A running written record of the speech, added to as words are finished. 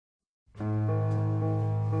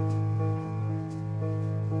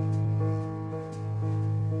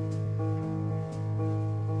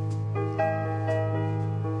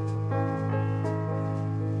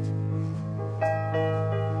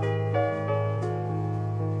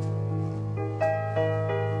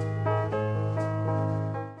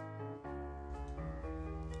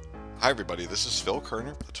Hi everybody, this is Phil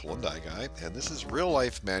Kerner, the Tool and Die Guy, and this is Real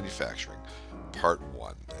Life Manufacturing, Part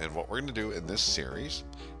 1. And what we're going to do in this series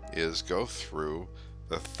is go through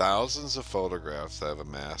the thousands of photographs that I've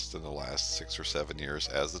amassed in the last 6 or 7 years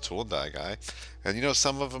as the Tool and Die Guy. And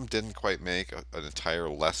some of them didn't quite make an entire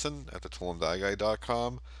lesson at the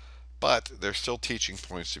toolanddieguy.com, but there's still teaching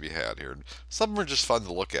points to be had here. Some of them are just fun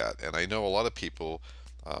to look at, and I know a lot of people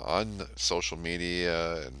on social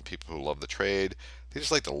media and people who love the trade, they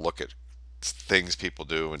just like to look at things people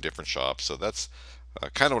do in different shops. So that's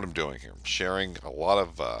kind of what I'm doing here. I'm sharing a lot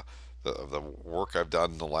of the work I've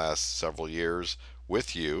done in the last several years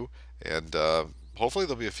with you, and hopefully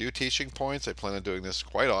there'll be a few teaching points. I plan on doing this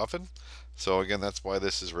quite often. So again, that's why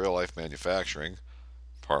this is Real Life Manufacturing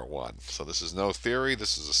Part 1. So this is no theory.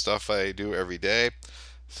 This is the stuff I do every day.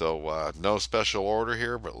 So no special order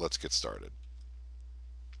here, but let's get started.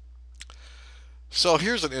 So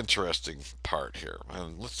here's an interesting part here,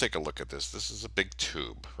 and let's take a look at this. This is a big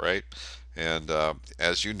tube, right? And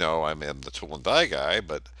as you know, I'm in the tool and die guy,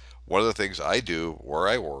 but one of the things I do where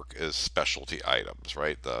I work is specialty items,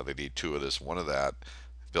 right? They need two of this, one of that,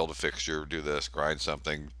 build a fixture, do this, grind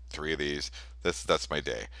something, three of these. That's my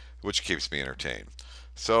day, which keeps me entertained.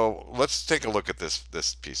 So let's take a look at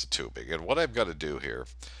this piece of tubing, and what I've got to do here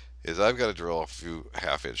is I've got to drill a few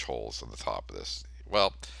half-inch holes in the top of this.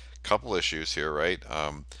 Well, couple issues here, right?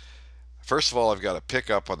 First of all, I've got to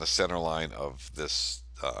pick up on the center line of this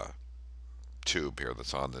tube here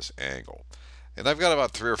that's on this angle. And I've got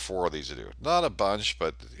about 3 or 4 of these to do. Not a bunch,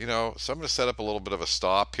 but so I'm going to set up a little bit of a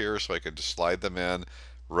stop here so I can just slide them in,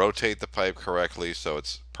 rotate the pipe correctly so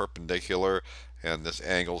it's perpendicular and this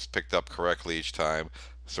angle's picked up correctly each time.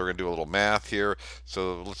 So we're going to do a little math here.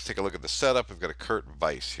 So let's take a look at the setup. We've got a Kurt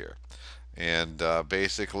vise here. And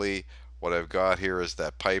basically what I've got here is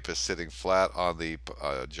that pipe is sitting flat on the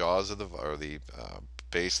jaws of the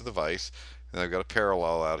base of the vise, and I've got a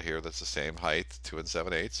parallel out here that's the same height, 2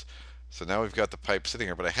 7/8. So now we've got the pipe sitting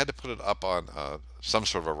here, but I had to put it up on some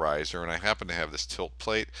sort of a riser, and I happen to have this tilt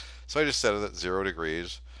plate, so I just set it at 0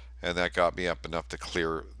 degrees, and that got me up enough to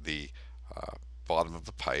clear the bottom of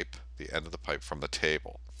the pipe, the end of the pipe from the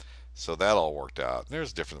table. So that all worked out. And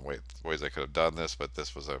there's different ways I could have done this, but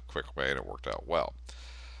this was a quick way and it worked out well.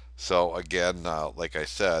 So again, like I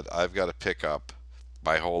said, I've got to pick up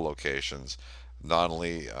my hole locations. Not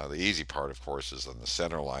only the easy part, of course, is on the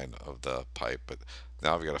center line of the pipe, but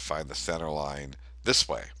now I've got to find the center line this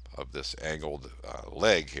way of this angled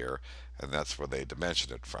leg here, and that's where they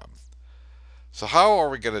dimension it from. So how are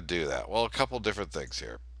we going to do that? Well, a couple different things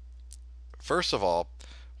here. First of all,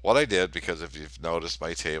 what I did, because if you've noticed,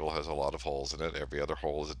 my table has a lot of holes in it. Every other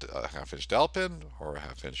hole is a half-inch dowel pin or a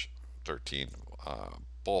half-inch 13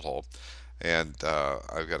 bolt hole. And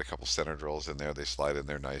I've got a couple center drills in there. They slide in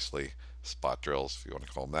there nicely. Spot drills, if you want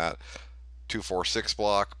to call them that. 246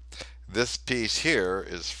 block. This piece here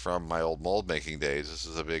is from my old mold making days. This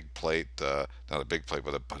is a big plate, not a big plate,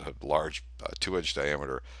 but a large 2-inch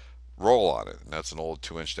diameter roll on it. And that's an old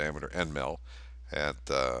 2-inch diameter end mill. And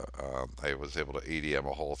I was able to EDM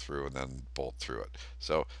a hole through and then bolt through it.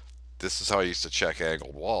 So this is how I used to check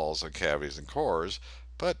angled walls on cavities and cores,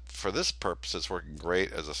 but for this purpose it's working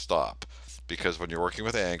great as a stop, because when you're working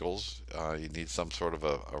with angles you need some sort of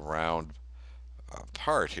a round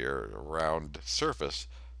part here, a round surface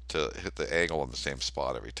to hit the angle in the same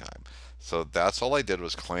spot every time. So that's all I did,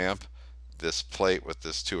 was clamp this plate with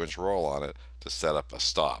this 2-inch roll on it to set up a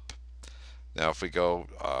stop. Now if we go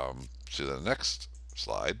to the next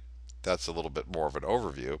slide, that's a little bit more of an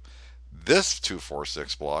overview. This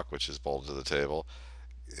 246 block, which is bolted to the table,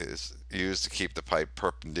 is used to keep the pipe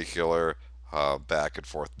perpendicular back and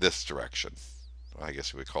forth this direction. I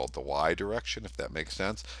guess we would call it the Y direction, if that makes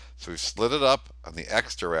sense. So we've slid it up on the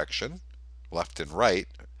X direction, left and right,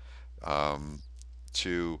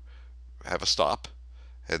 to have a stop.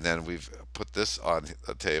 And then we've put this on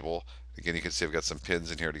a table. Again, you can see I've got some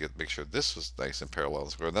pins in here to make sure this was nice and parallel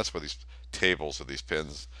and square. And that's where these tables with these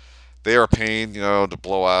pins, they are a pain, to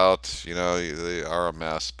blow out. They are a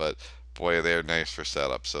mess, but boy, they're nice for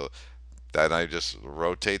setup. So then I just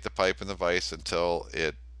rotate the pipe in the vise until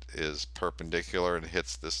it is perpendicular and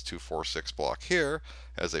hits this 246 block here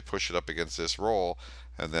as I push it up against this roll,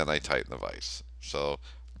 and then I tighten the vise. So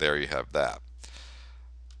there you have that.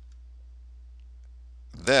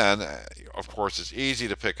 Then, of course, it's easy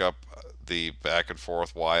to pick up the back and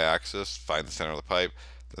forth y-axis, find the center of the pipe.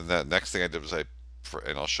 Then that next thing I did was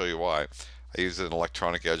and I'll show you why. I used an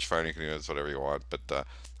electronic edge finder. You can use whatever you want, but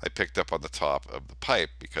I picked up on the top of the pipe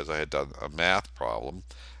because I had done a math problem,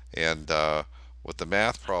 and what the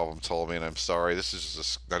math problem told me, and I'm sorry, this is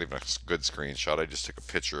just not even a good screenshot. I just took a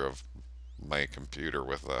picture of my computer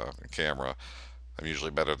with a camera. I'm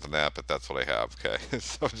usually better than that, but that's what I have. Okay,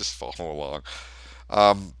 so just follow along.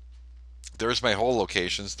 Um, there's my hole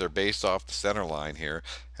locations. They're based off the center line here,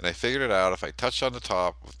 and I figured it out. If I touch on the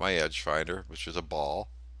top with my edge finder, which is a ball,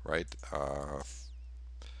 right,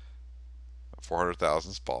 400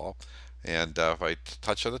 thousandths ball, and if I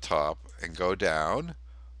touch on the top and go down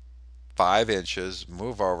 5 inches,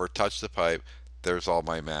 move over, touch the pipe, there's all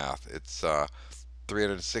my math. It's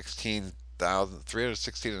 316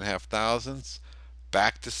 and a half thousandths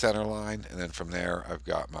back to center line, and then from there I've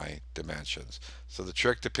got my dimensions. So the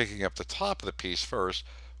trick to picking up the top of the piece first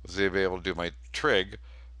was to be able to do my trig,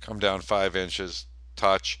 come down 5 inches,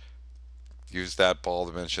 touch, use that ball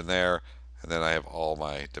dimension there, and then I have all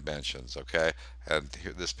my dimensions. Okay, and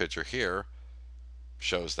here, this picture here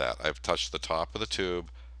shows that I've touched the top of the tube,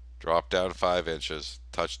 dropped down 5 inches,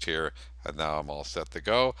 touched here, and now I'm all set to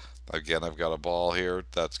go. Again, I've got a ball here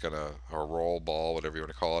that's gonna, or roll ball, whatever you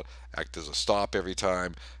want to call it, act as a stop every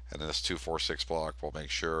time, and this 246 block will make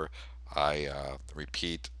sure I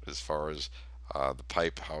repeat as far as the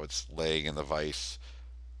pipe, how it's laying in the vise,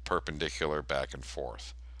 perpendicular back and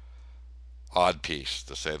forth. Odd piece,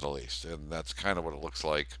 to say the least, and that's kind of what it looks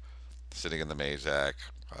like sitting in the Mazak,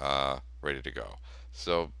 ready to go.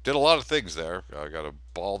 So did a lot of things there. I got a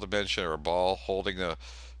ball dimension or a ball holding a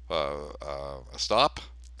stop.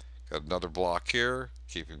 Got another block here,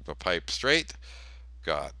 keeping the pipe straight.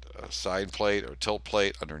 Got a side plate or tilt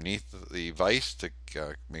plate underneath the vise to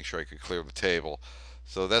make sure I could clear the table.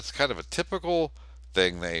 So that's kind of a typical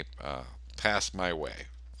thing they passed my way.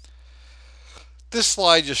 This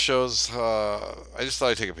slide just shows. I just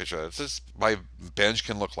thought I'd take a picture of it. It's just my bench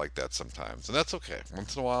can look like that sometimes, and that's okay.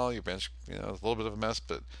 Once in a while, your bench, is a little bit of a mess.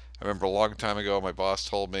 But I remember a long time ago, my boss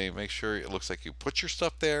told me, make sure it looks like you put your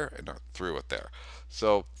stuff there and not threw it there.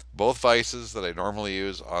 So both vices that I normally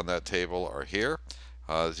use on that table are here.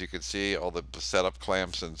 As you can see, all the setup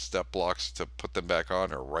clamps and step blocks to put them back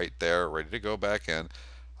on are right there, ready to go back in.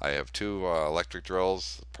 I have two electric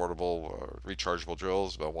drills, portable rechargeable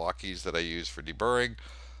drills, Milwaukee's that I use for deburring,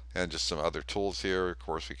 and just some other tools here. Of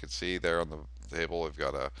course, we can see there on the table we've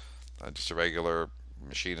got just a regular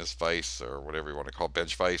machinist vise or whatever you want to call it,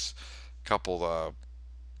 bench vise. A couple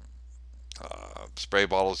spray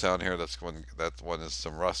bottles down here. That one is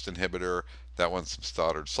some rust inhibitor. That one's some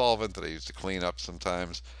Stoddard solvent that I use to clean up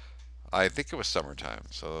sometimes. I think it was summertime,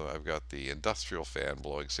 so I've got the industrial fan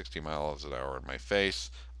blowing 60 miles an hour in my face.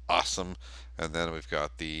 Awesome. And then we've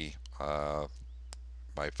got the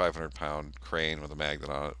my 500-pound crane with a magnet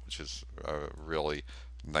on it, which is a really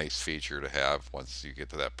nice feature to have once you get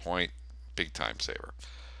to that point. Big time saver.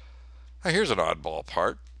 Now here's an oddball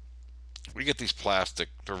part. We get these plastic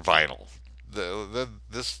or vinyl.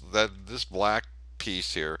 This black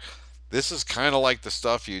piece here. This is kind of like the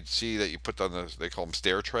stuff you'd see that you put on the, they call them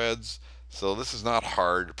stair treads. So this is not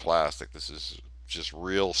hard plastic. This is just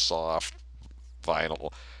real soft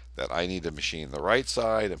vinyl that I need to machine the right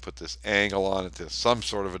side and put this angle on it to some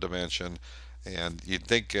sort of a dimension. And you'd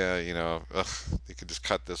think, ugh, you could just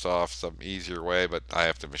cut this off some easier way, but I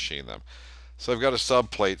have to machine them. So I've got a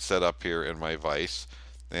sub plate set up here in my vise,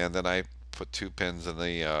 and then I put two pins in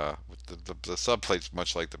the sub plate's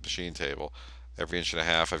much like the machine table. Every inch and a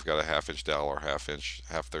half, I've got a half-inch dowel or half-inch,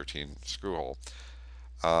 half 13 screw hole.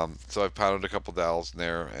 So I've pounded a couple dowels in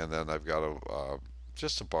there, and then I've got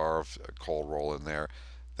just a bar of cold roll in there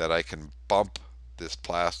that I can bump this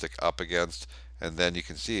plastic up against, and then you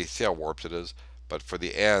can see how warped it is. But for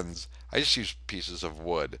the ends, I just use pieces of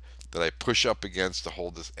wood that I push up against to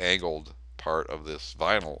hold this angled part of this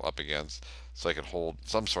vinyl up against, so I can hold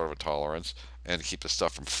some sort of a tolerance and keep the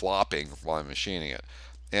stuff from flopping while I'm machining it.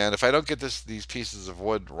 And if I don't get these pieces of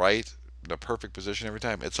wood right in the perfect position every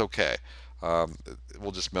time, it's okay. Um,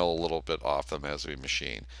 we'll just mill a little bit off them as we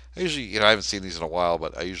machine. I usually, I haven't seen these in a while,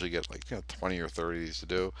 but I usually get like 20 or 30 of these to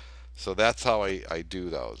do. So that's how I do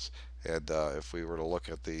those. And if we were to look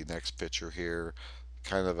at the next picture here,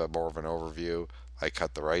 kind of a more of an overview, I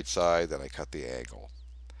cut the right side, then I cut the angle.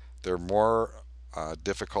 They're more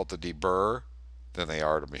difficult to deburr than they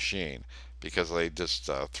are to machine because they just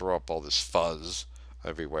throw up all this fuzz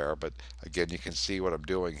everywhere. But again, you can see what I'm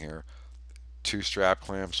doing here. Two strap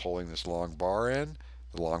clamps holding this long bar in.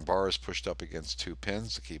 The long bar is pushed up against two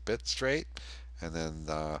pins to keep it straight. And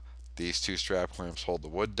then these two strap clamps hold the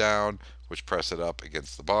wood down, which press it up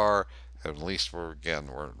against the bar. And at least we're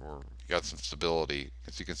got some stability.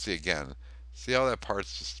 As you can see again, see how that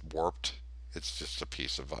part's just warped? It's just a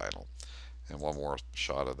piece of vinyl. And one more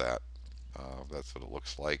shot of that. That's what it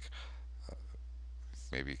looks like.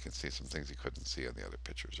 Maybe you can see some things you couldn't see on the other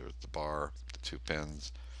pictures. There's the bar, the two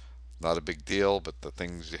pins, Not a big deal, but the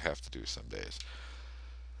things you have to do some days.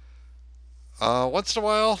 Once in a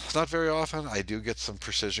while, not very often, I do get some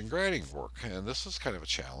precision grinding work, and this is kind of a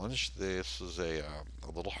challenge. This is a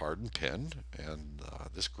little hardened pin, and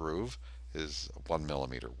this groove is 1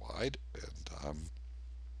 millimeter wide, and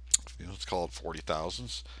let's call it 40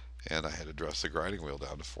 thousandths. And I had to dress the grinding wheel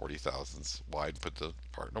down to 40 thousandths wide, put the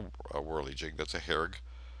part in a whirly jig. That's a Herrig,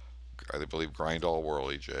 I believe, grind all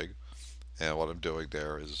whirly jig. And what I'm doing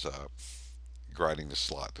there is grinding the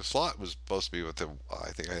slot. The slot was supposed to be within,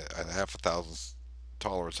 I think, a half a thousandth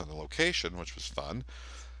tolerance on the location, which was fun.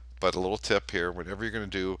 But a little tip here: whenever you're going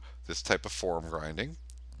to do this type of form grinding,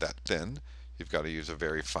 that thin, you've got to use a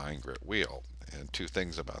very fine grit wheel. And two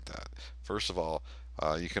things about that. First of all,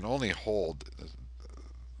 you can only hold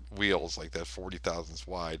wheels like that 40 thousandths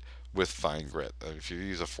wide with fine grit. If you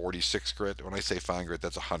use a 46 grit, when I say fine grit,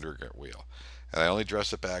 that's a 100 grit wheel. And I only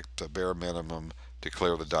dress it back to bare minimum to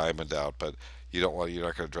clear the diamond out, but you're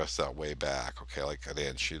not going to dress that way back, okay, like an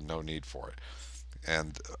inch. No need for it.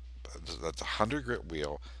 And that's a 100 grit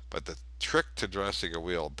wheel, but the trick to dressing a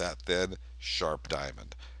wheel that thin, sharp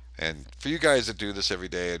diamond. And for you guys that do this every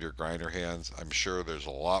day in your grinder hands, I'm sure there's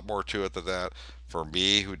a lot more to it than that. For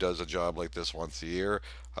me, who does a job like this once a year,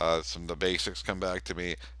 some of the basics come back to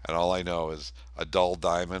me, and all I know is a dull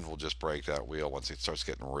diamond will just break that wheel once it starts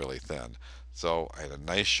getting really thin. So I had a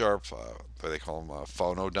nice sharp, what they call them,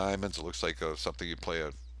 phono diamonds. It looks like something you play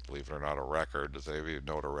a, believe it or not, a record. Does anybody even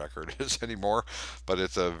know what a record is anymore? But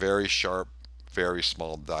it's a very sharp, very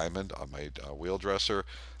small diamond on my wheel dresser.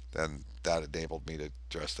 Then that enabled me to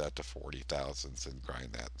dress that to 40 thousandths and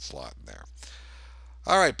grind that slot in there.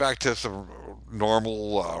 All right, back to some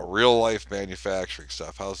normal, real life manufacturing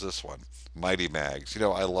stuff. How's this one? Mighty Mags.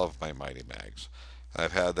 I love my Mighty Mags.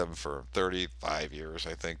 I've had them for 35 years,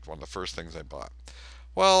 I think, one of the first things I bought.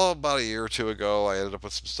 Well, about a year or two ago, I ended up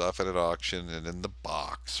with some stuff at an auction, and in the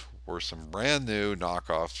box were some brand new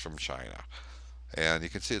knockoffs from China. And you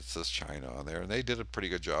can see it says China on there, and they did a pretty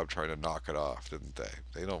good job trying to knock it off, didn't they?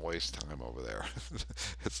 They don't waste time over there.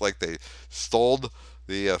 It's like they stole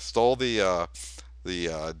the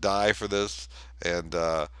die for this, and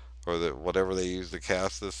or the whatever they used to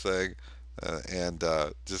cast this thing, and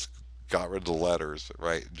just got rid of the letters,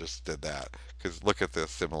 right? And just did that because look at the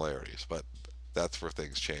similarities. But that's where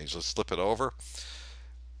things change. Let's flip it over.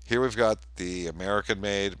 Here we've got the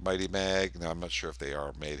American-made Mighty Mag. Now I'm not sure if they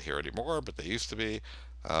are made here anymore, but they used to be.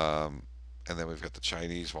 Um, and then we've got the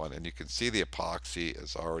Chinese one, and you can see the epoxy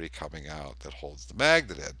is already coming out that holds the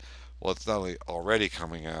magnet in. Well, it's not only already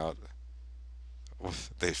coming out,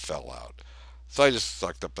 they fell out. So I just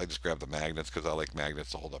sucked up. I just grabbed the magnets because I like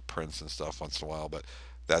magnets to hold up prints and stuff once in a while. But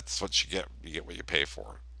that's what you get. You get what you pay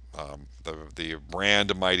for. The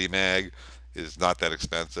brand of Mighty Mag is not that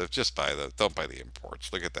expensive. Just buy the don't buy the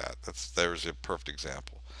imports. Look at that. There's a perfect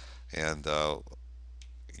example. And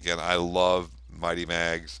again, I love Mighty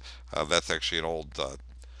Mags. That's actually an old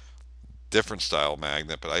different style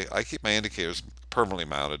magnet, but I keep my indicators permanently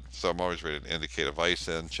mounted, so I'm always ready to indicate a vise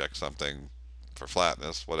in, check something for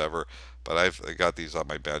flatness, whatever. But I got these on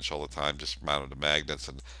my bench all the time, just mounted to magnets,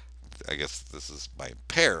 and I guess this is my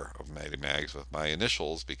pair of Mighty Mags with my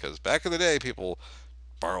initials because back in the day people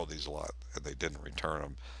borrowed these a lot and they didn't return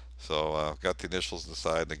them. So got the initials on the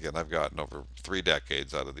side, and again I've gotten over 3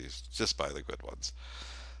 decades out of these just by the good ones.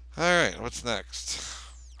 All right, what's next?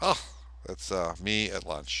 Oh, that's me at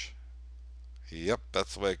lunch. Yep,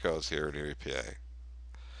 that's the way it goes here in Erie, PA.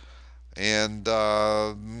 And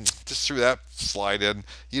just threw that slide in.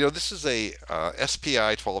 This is a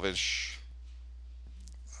SPI 12-inch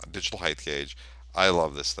digital height gauge. I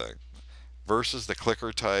love this thing. Versus the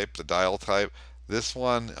clicker type, the dial type, this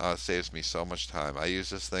one saves me so much time. I use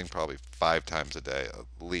this thing probably 5 times a day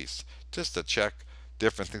at least just to check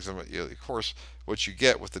different things. Of course, what you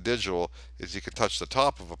get with the digital is you can touch the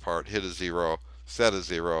top of a part, hit a zero, set a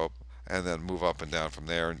zero, and then move up and down from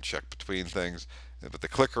there and check between things. But the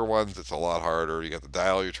clicker ones, it's a lot harder. You got the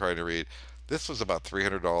dial you're trying to read. This was about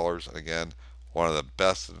 $300, and again, one of the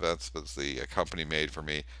best investments the company made for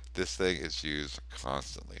me. This thing is used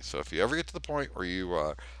constantly. So if you ever get to the point where you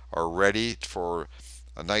are ready for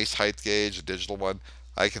a nice height gauge, a digital one,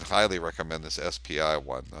 I can highly recommend this SPI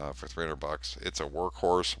one for $300. It's a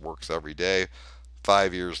workhorse, works every day.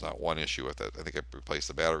 5 years, not one issue with it. I think I've replaced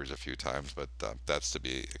the batteries a few times, but that's to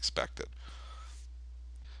be expected.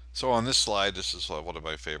 So on this slide, this is one of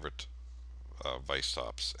my favorite vice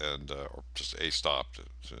stops, and or just a stop.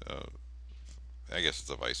 Uh, I guess it's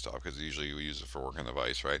a vice stop because usually we use it for working the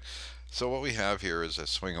vice, right? So what we have here is a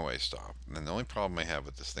swing away stop, and the only problem I have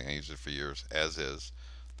with this thing, I used it for years as is.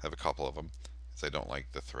 I have a couple of them, is I don't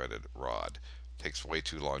like the threaded rod. takes way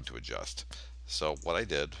too long to adjust. So what I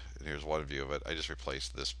did, and here's one view of it, I just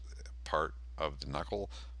replaced this part of the knuckle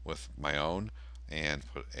with my own and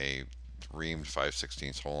put a reamed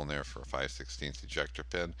 5/16 hole in there for a 5/16 ejector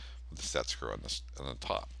pin with a set screw on the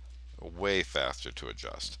top. Way faster to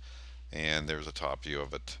adjust. And there's a top view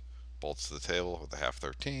of it, bolts to the table with a half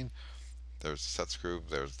 13. There's the set screw,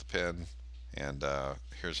 there's the pin, and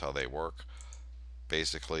here's how they work.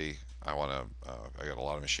 Basically, I got a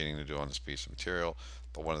lot of machining to do on this piece of material,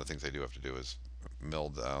 but one of the things I do have to do is mill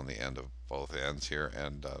down the end of both ends here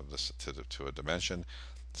and this to a dimension.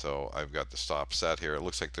 So I've got the stop set here. It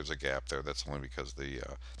looks like there's a gap there. That's only because the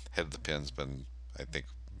head of the pin's been, I think,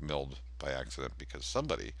 milled by accident because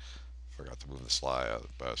somebody forgot to move the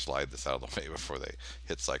slide this out of the way before they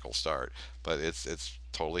hit cycle start. But it's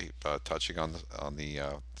totally touching on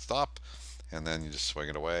the stop, and then you just swing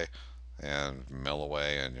it away and mill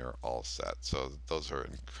away, and you're all set. So those are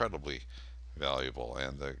incredibly valuable,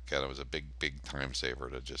 and again, it was a big time saver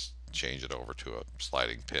to just change it over to a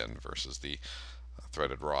sliding pin versus the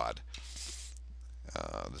threaded rod.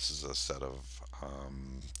 This is a set of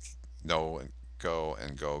no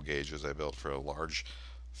and go gauges I built for a large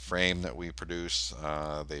frame that we produce.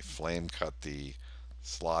 They flame cut the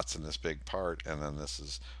slots in this big part, and then this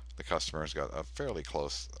is the customer's got a fairly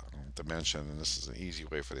close dimension, and this is an easy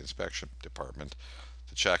way for the inspection department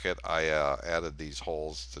to check it. I added these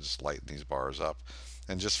holes to just lighten these bars up,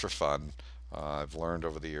 and just for fun. I've learned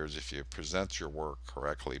over the years if you present your work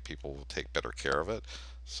correctly, people will take better care of it.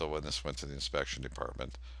 So when this went to the inspection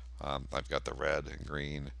department, I've got the red and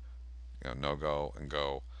green, no go and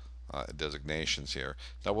go designations here.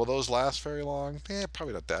 Now, will those last very long?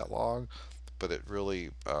 Probably not that long, but it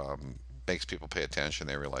really makes people pay attention.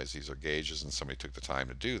 They realize these are gauges and somebody took the time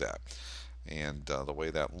to do that. And the way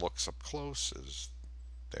that looks up close is,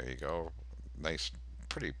 there you go, nice,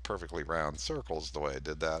 pretty perfectly round circles. The way I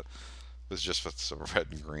did that was just with some red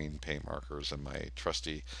and green paint markers and my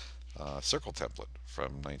trusty circle template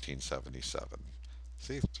from 1977.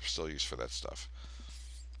 See, they're still used for that stuff.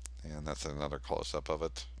 And that's another close-up of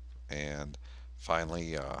it. And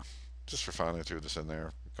finally, just for fun, I threw this in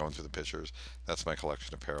there, going through the pictures. That's my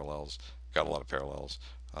collection of parallels. Got a lot of parallels.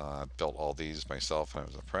 Built all these myself when I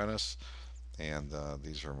was an apprentice, and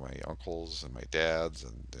these are my uncles and my dad's,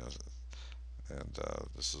 and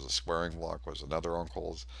this is a squaring block, was another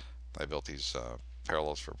uncle's. I built these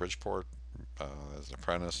parallels for Bridgeport as an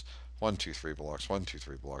apprentice. 1, 2, 3 blocks, 1, 2,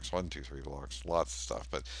 3 blocks, 1, 2, 3 blocks, lots of stuff.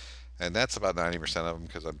 And that's about 90% of them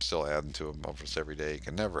because I'm still adding to them almost every day. You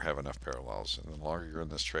can never have enough parallels. And the longer you're in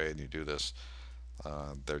this trade and you do this,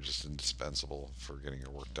 they're just indispensable for getting your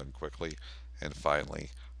work done quickly. And finally,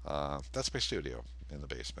 that's my studio in the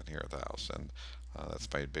basement here at the house. And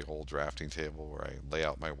that's my big old drafting table where I lay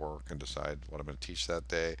out my work and decide what I'm going to teach that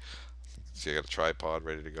day. See, I got a tripod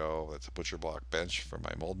ready to go. That's a butcher block bench from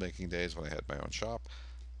my mold making days when I had my own shop.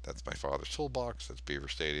 That's my father's toolbox. That's Beaver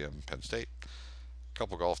Stadium, Penn State. A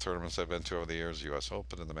couple golf tournaments I've been to over the years, U.S.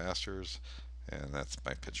 Open and the Masters. And that's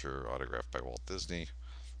my picture autographed by Walt Disney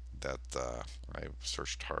that I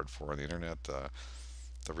searched hard for on the internet.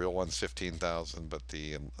 The real one's 15,000, but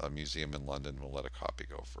the museum in London will let a copy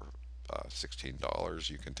go for $16.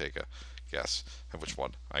 You can take a guess at which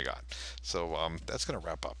one I got. So that's going to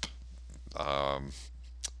wrap up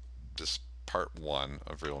this part 1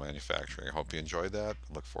 of real manufacturing. I hope you enjoyed that.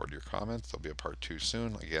 I look forward to your comments. There'll be a part 2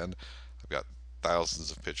 soon. Again, I've got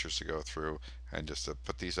thousands of pictures to go through, and just to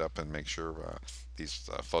put these up and make sure these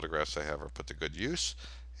photographs I have are put to good use.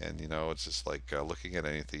 And it's just like looking at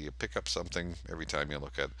anything. You pick up something every time you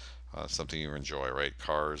look at something you enjoy, right?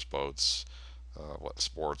 Cars, boats,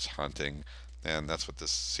 sports, hunting. And that's what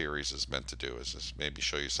this series is meant to do, is just maybe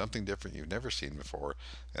show you something different you've never seen before.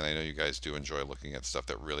 And I know you guys do enjoy looking at stuff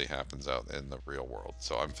that really happens out in the real world.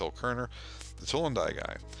 So I'm Phil Kerner, the Tool and Die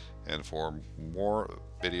Guy. And for more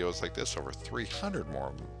videos like this, over 300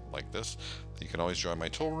 more like this, you can always join my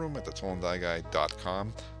tool room at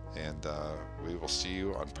thetoolanddieguy.com. And we will see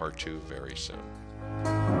you on part 2 very soon.